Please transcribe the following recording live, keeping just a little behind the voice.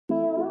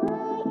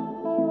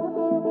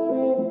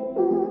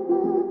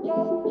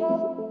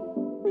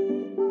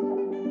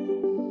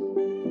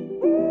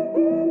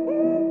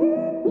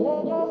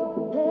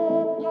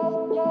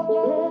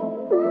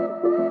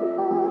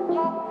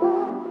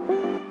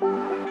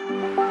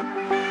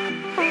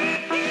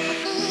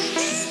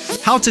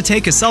How to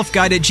take a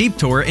self-guided Jeep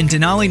tour in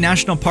Denali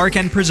National Park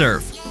and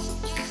Preserve.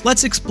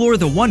 Let's explore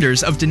the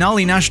wonders of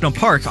Denali National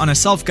Park on a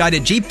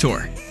self-guided Jeep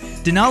tour.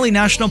 Denali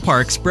National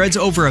Park spreads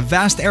over a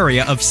vast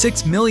area of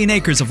 6 million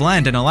acres of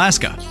land in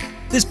Alaska.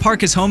 This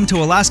park is home to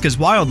Alaska's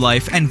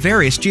wildlife and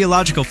various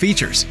geological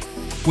features.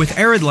 With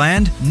arid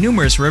land,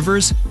 numerous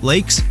rivers,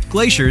 lakes,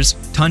 glaciers,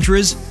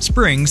 tundras,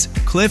 springs,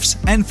 cliffs,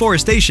 and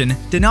forestation,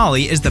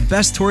 Denali is the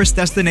best tourist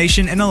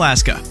destination in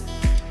Alaska.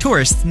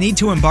 Tourists need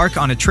to embark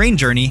on a train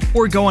journey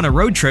or go on a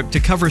road trip to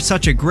cover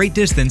such a great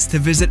distance to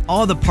visit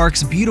all the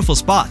park's beautiful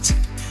spots.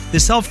 The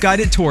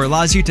self-guided tour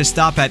allows you to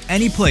stop at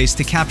any place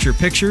to capture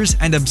pictures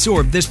and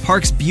absorb this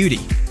park's beauty.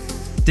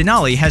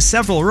 Denali has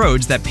several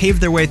roads that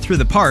pave their way through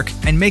the park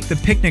and make the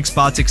picnic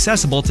spots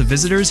accessible to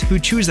visitors who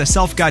choose a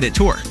self-guided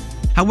tour.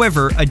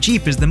 However, a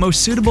Jeep is the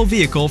most suitable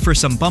vehicle for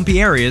some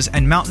bumpy areas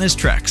and mountainous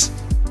treks.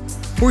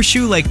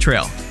 Horseshoe Lake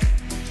Trail.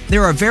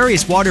 There are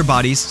various water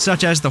bodies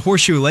such as the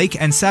Horseshoe Lake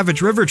and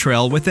Savage River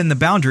Trail within the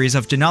boundaries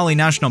of Denali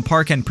National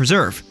Park and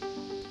Preserve.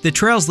 The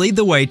trails lead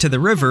the way to the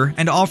river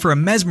and offer a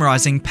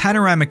mesmerizing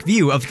panoramic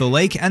view of the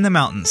lake and the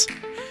mountains.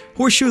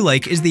 Horseshoe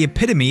Lake is the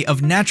epitome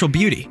of natural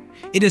beauty.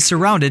 It is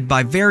surrounded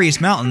by various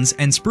mountains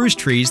and spruce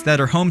trees that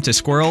are home to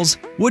squirrels,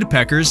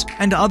 woodpeckers,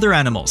 and other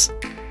animals.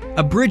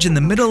 A bridge in the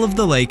middle of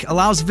the lake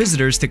allows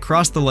visitors to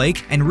cross the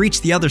lake and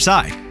reach the other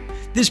side.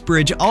 This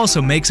bridge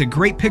also makes a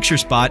great picture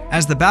spot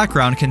as the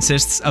background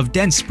consists of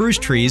dense spruce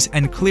trees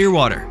and clear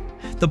water.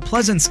 The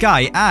pleasant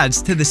sky adds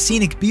to the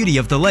scenic beauty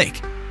of the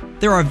lake.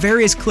 There are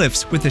various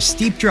cliffs with a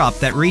steep drop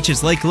that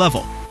reaches lake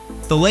level.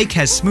 The lake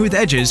has smooth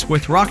edges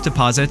with rock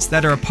deposits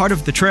that are a part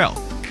of the trail.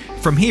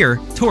 From here,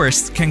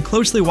 tourists can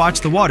closely watch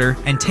the water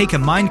and take a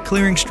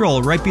mind-clearing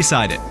stroll right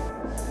beside it.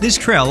 This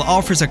trail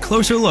offers a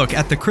closer look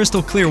at the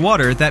crystal clear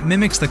water that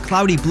mimics the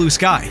cloudy blue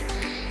sky.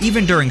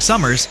 Even during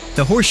summers,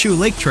 the Horseshoe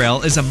Lake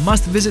Trail is a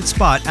must-visit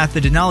spot at the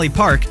Denali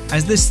Park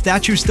as this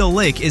statue-still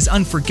lake is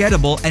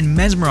unforgettable and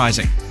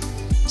mesmerizing.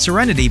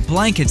 Serenity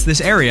blankets this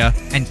area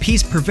and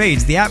peace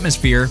pervades the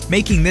atmosphere,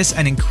 making this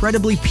an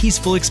incredibly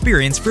peaceful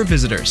experience for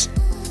visitors.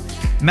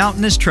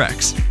 Mountainous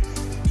treks.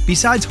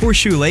 Besides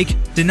Horseshoe Lake,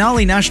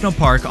 Denali National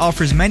Park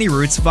offers many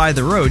routes via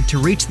the road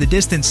to reach the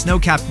distant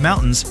snow-capped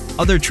mountains,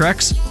 other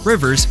treks,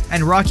 rivers,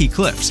 and rocky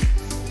cliffs.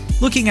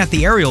 Looking at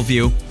the aerial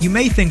view, you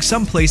may think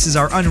some places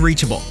are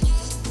unreachable.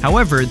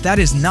 However, that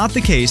is not the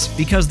case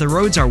because the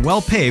roads are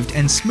well paved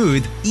and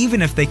smooth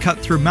even if they cut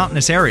through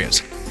mountainous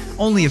areas.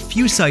 Only a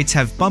few sites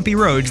have bumpy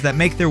roads that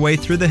make their way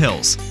through the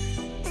hills.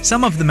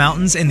 Some of the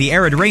mountains in the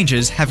arid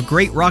ranges have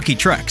great rocky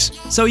treks,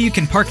 so you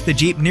can park the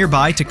Jeep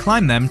nearby to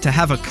climb them to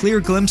have a clear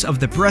glimpse of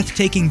the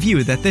breathtaking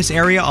view that this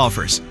area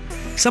offers.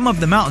 Some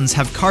of the mountains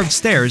have carved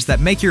stairs that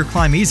make your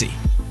climb easy.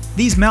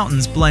 These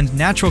mountains blend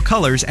natural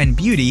colors and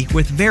beauty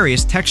with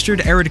various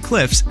textured arid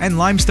cliffs and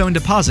limestone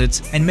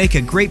deposits and make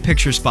a great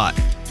picture spot.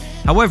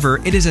 However,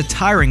 it is a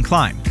tiring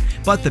climb,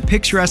 but the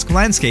picturesque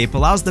landscape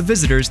allows the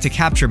visitors to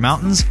capture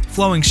mountains,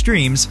 flowing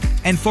streams,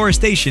 and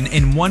forestation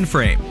in one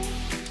frame.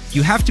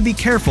 You have to be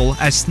careful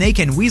as snake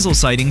and weasel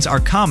sightings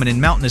are common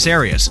in mountainous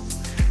areas.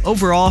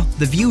 Overall,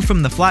 the view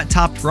from the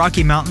flat-topped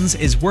Rocky Mountains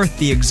is worth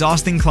the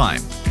exhausting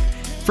climb.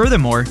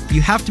 Furthermore,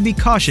 you have to be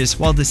cautious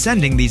while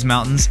descending these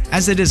mountains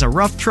as it is a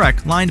rough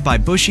trek lined by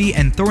bushy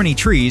and thorny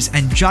trees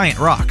and giant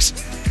rocks.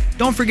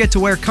 Don't forget to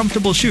wear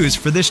comfortable shoes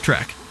for this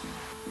trek.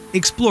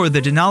 Explore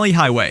the Denali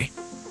Highway.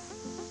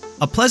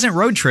 A pleasant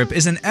road trip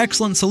is an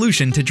excellent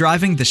solution to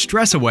driving the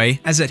stress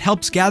away as it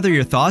helps gather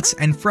your thoughts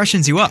and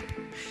freshens you up.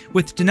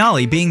 With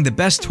Denali being the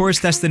best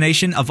tourist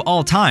destination of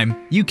all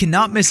time, you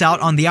cannot miss out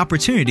on the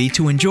opportunity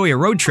to enjoy a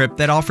road trip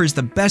that offers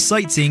the best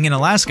sightseeing in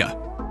Alaska.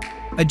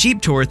 A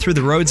Jeep tour through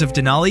the roads of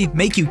Denali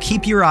make you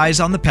keep your eyes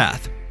on the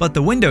path, but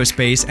the window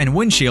space and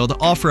windshield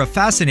offer a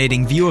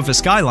fascinating view of a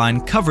skyline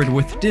covered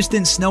with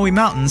distant snowy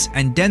mountains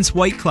and dense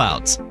white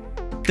clouds.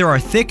 There are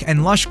thick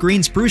and lush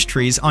green spruce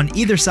trees on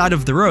either side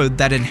of the road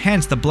that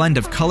enhance the blend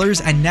of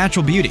colors and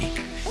natural beauty.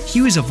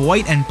 Hues of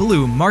white and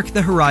blue mark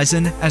the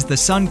horizon as the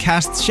sun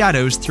casts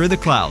shadows through the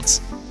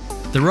clouds.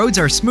 The roads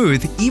are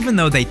smooth even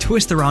though they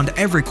twist around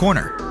every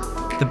corner.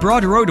 The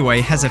broad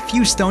roadway has a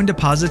few stone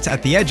deposits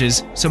at the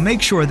edges, so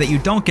make sure that you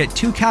don't get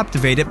too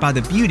captivated by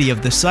the beauty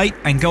of the sight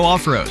and go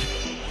off-road.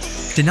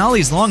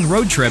 Denali's long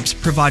road trips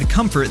provide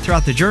comfort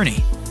throughout the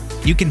journey.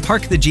 You can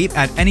park the Jeep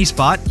at any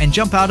spot and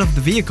jump out of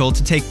the vehicle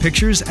to take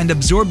pictures and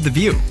absorb the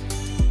view.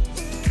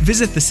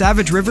 Visit the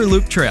Savage River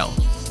Loop Trail.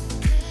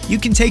 You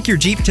can take your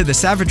Jeep to the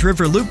Savage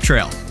River Loop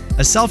Trail.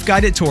 A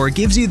self-guided tour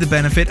gives you the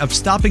benefit of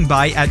stopping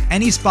by at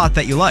any spot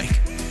that you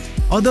like.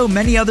 Although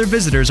many other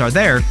visitors are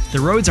there,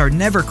 the roads are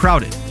never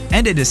crowded,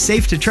 and it is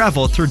safe to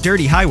travel through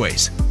dirty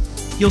highways.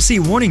 You'll see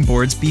warning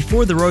boards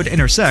before the road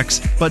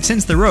intersects, but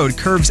since the road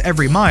curves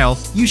every mile,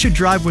 you should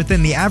drive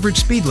within the average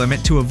speed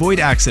limit to avoid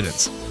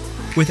accidents.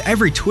 With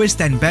every twist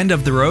and bend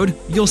of the road,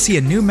 you'll see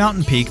a new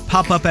mountain peak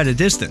pop up at a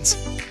distance.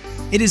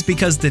 It is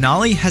because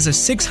Denali has a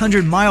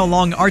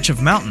 600-mile-long arch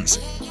of mountains.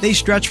 They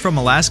stretch from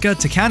Alaska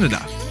to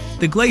Canada.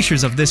 The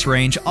glaciers of this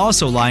range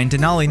also line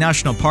Denali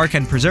National Park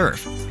and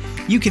Preserve.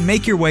 You can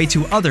make your way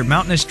to other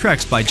mountainous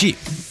treks by Jeep.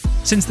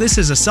 Since this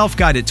is a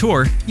self-guided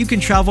tour, you can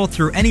travel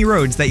through any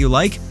roads that you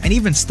like and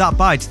even stop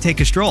by to take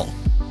a stroll.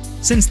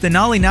 Since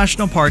Denali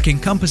National Park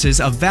encompasses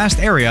a vast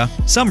area,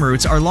 some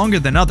routes are longer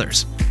than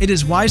others. It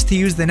is wise to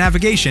use the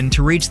navigation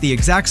to reach the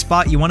exact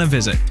spot you want to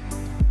visit.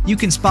 You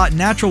can spot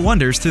natural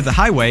wonders through the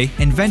highway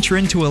and venture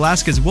into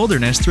Alaska's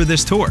wilderness through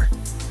this tour.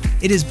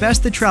 It is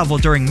best to travel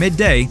during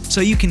midday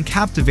so you can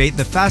captivate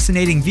the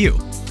fascinating view.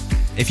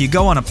 If you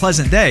go on a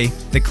pleasant day,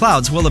 the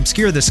clouds will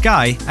obscure the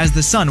sky as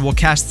the sun will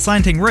cast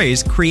slanting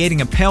rays,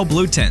 creating a pale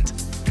blue tint.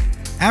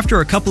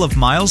 After a couple of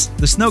miles,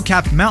 the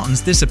snow-capped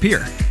mountains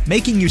disappear,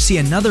 making you see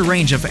another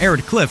range of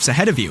arid cliffs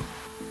ahead of you.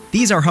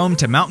 These are home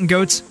to mountain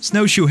goats,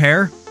 snowshoe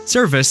hare,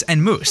 cervus,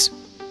 and moose.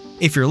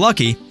 If you're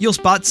lucky, you'll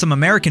spot some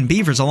American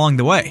beavers along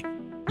the way.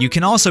 You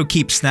can also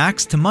keep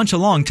snacks to munch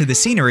along to the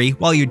scenery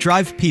while you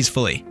drive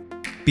peacefully.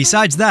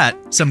 Besides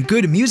that, some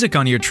good music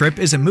on your trip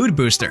is a mood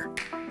booster.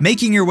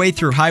 Making your way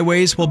through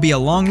highways will be a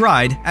long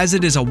ride as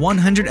it is a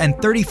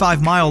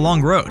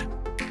 135-mile-long road.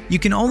 You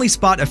can only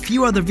spot a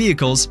few other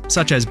vehicles,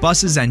 such as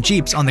buses and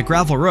jeeps, on the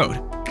gravel road.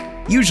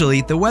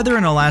 Usually, the weather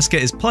in Alaska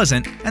is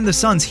pleasant and the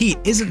sun's heat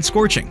isn't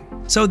scorching,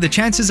 so the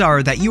chances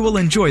are that you will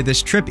enjoy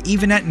this trip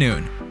even at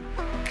noon.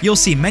 You'll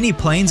see many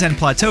plains and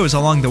plateaus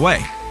along the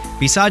way.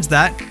 Besides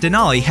that,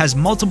 Denali has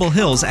multiple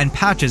hills and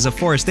patches of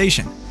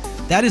forestation.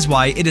 That is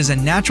why it is a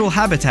natural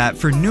habitat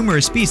for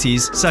numerous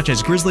species such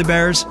as grizzly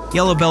bears,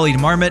 yellow-bellied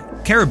marmot,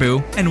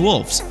 caribou, and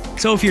wolves.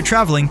 So if you're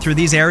traveling through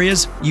these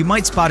areas, you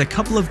might spot a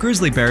couple of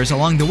grizzly bears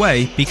along the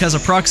way because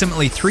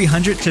approximately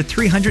 300 to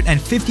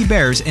 350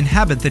 bears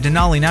inhabit the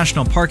Denali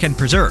National Park and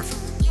Preserve.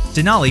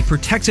 Denali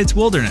protects its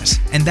wilderness,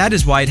 and that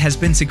is why it has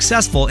been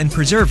successful in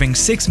preserving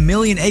 6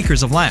 million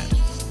acres of land.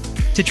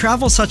 To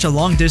travel such a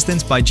long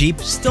distance by Jeep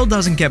still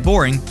doesn't get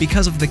boring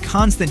because of the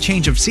constant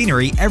change of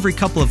scenery every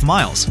couple of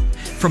miles.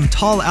 From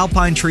tall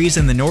alpine trees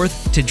in the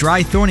north to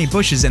dry thorny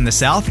bushes in the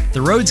south,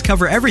 the roads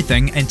cover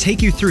everything and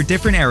take you through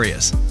different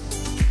areas.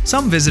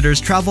 Some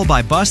visitors travel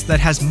by bus that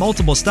has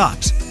multiple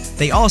stops.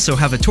 They also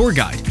have a tour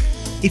guide.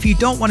 If you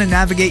don't want to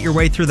navigate your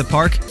way through the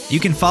park, you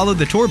can follow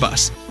the tour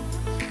bus.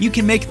 You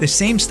can make the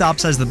same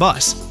stops as the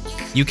bus.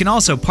 You can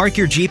also park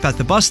your Jeep at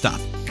the bus stop.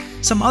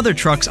 Some other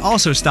trucks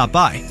also stop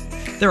by.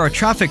 There are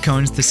traffic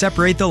cones to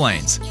separate the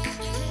lanes.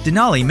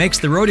 Denali makes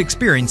the road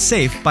experience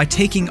safe by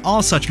taking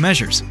all such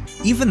measures.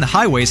 Even the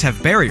highways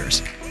have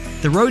barriers.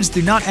 The roads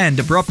do not end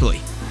abruptly.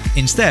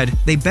 Instead,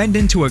 they bend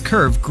into a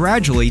curve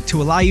gradually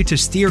to allow you to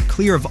steer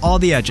clear of all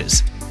the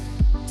edges.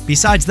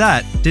 Besides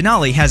that,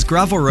 Denali has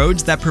gravel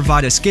roads that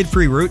provide a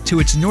skid-free route to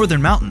its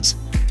northern mountains.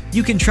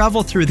 You can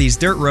travel through these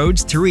dirt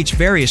roads to reach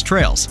various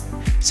trails.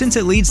 Since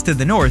it leads to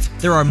the north,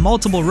 there are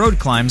multiple road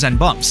climbs and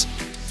bumps.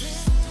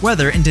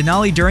 Weather in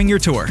Denali during your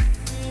tour.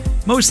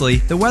 Mostly,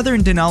 the weather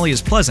in Denali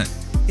is pleasant.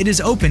 It is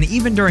open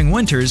even during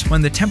winters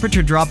when the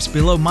temperature drops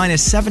below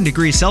 -7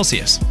 degrees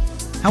Celsius.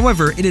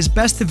 However, it is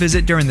best to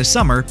visit during the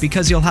summer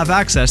because you'll have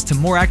access to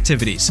more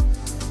activities.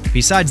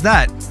 Besides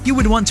that, you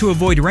would want to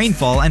avoid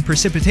rainfall and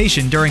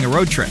precipitation during a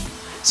road trip,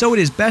 so it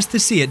is best to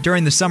see it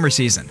during the summer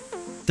season.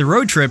 The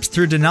road trips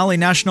through Denali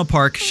National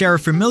Park share a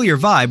familiar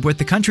vibe with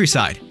the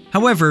countryside.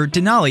 However,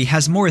 Denali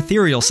has more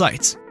ethereal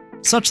sights.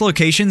 Such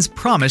locations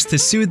promise to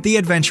soothe the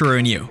adventurer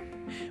in you.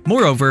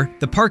 Moreover,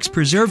 the park's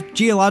preserved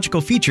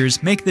geological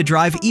features make the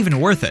drive even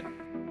worth it.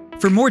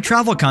 For more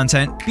travel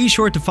content, be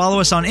sure to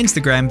follow us on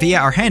Instagram via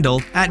our handle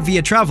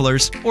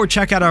 @ViaTravelers or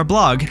check out our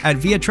blog at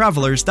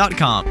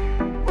viatravelers.com.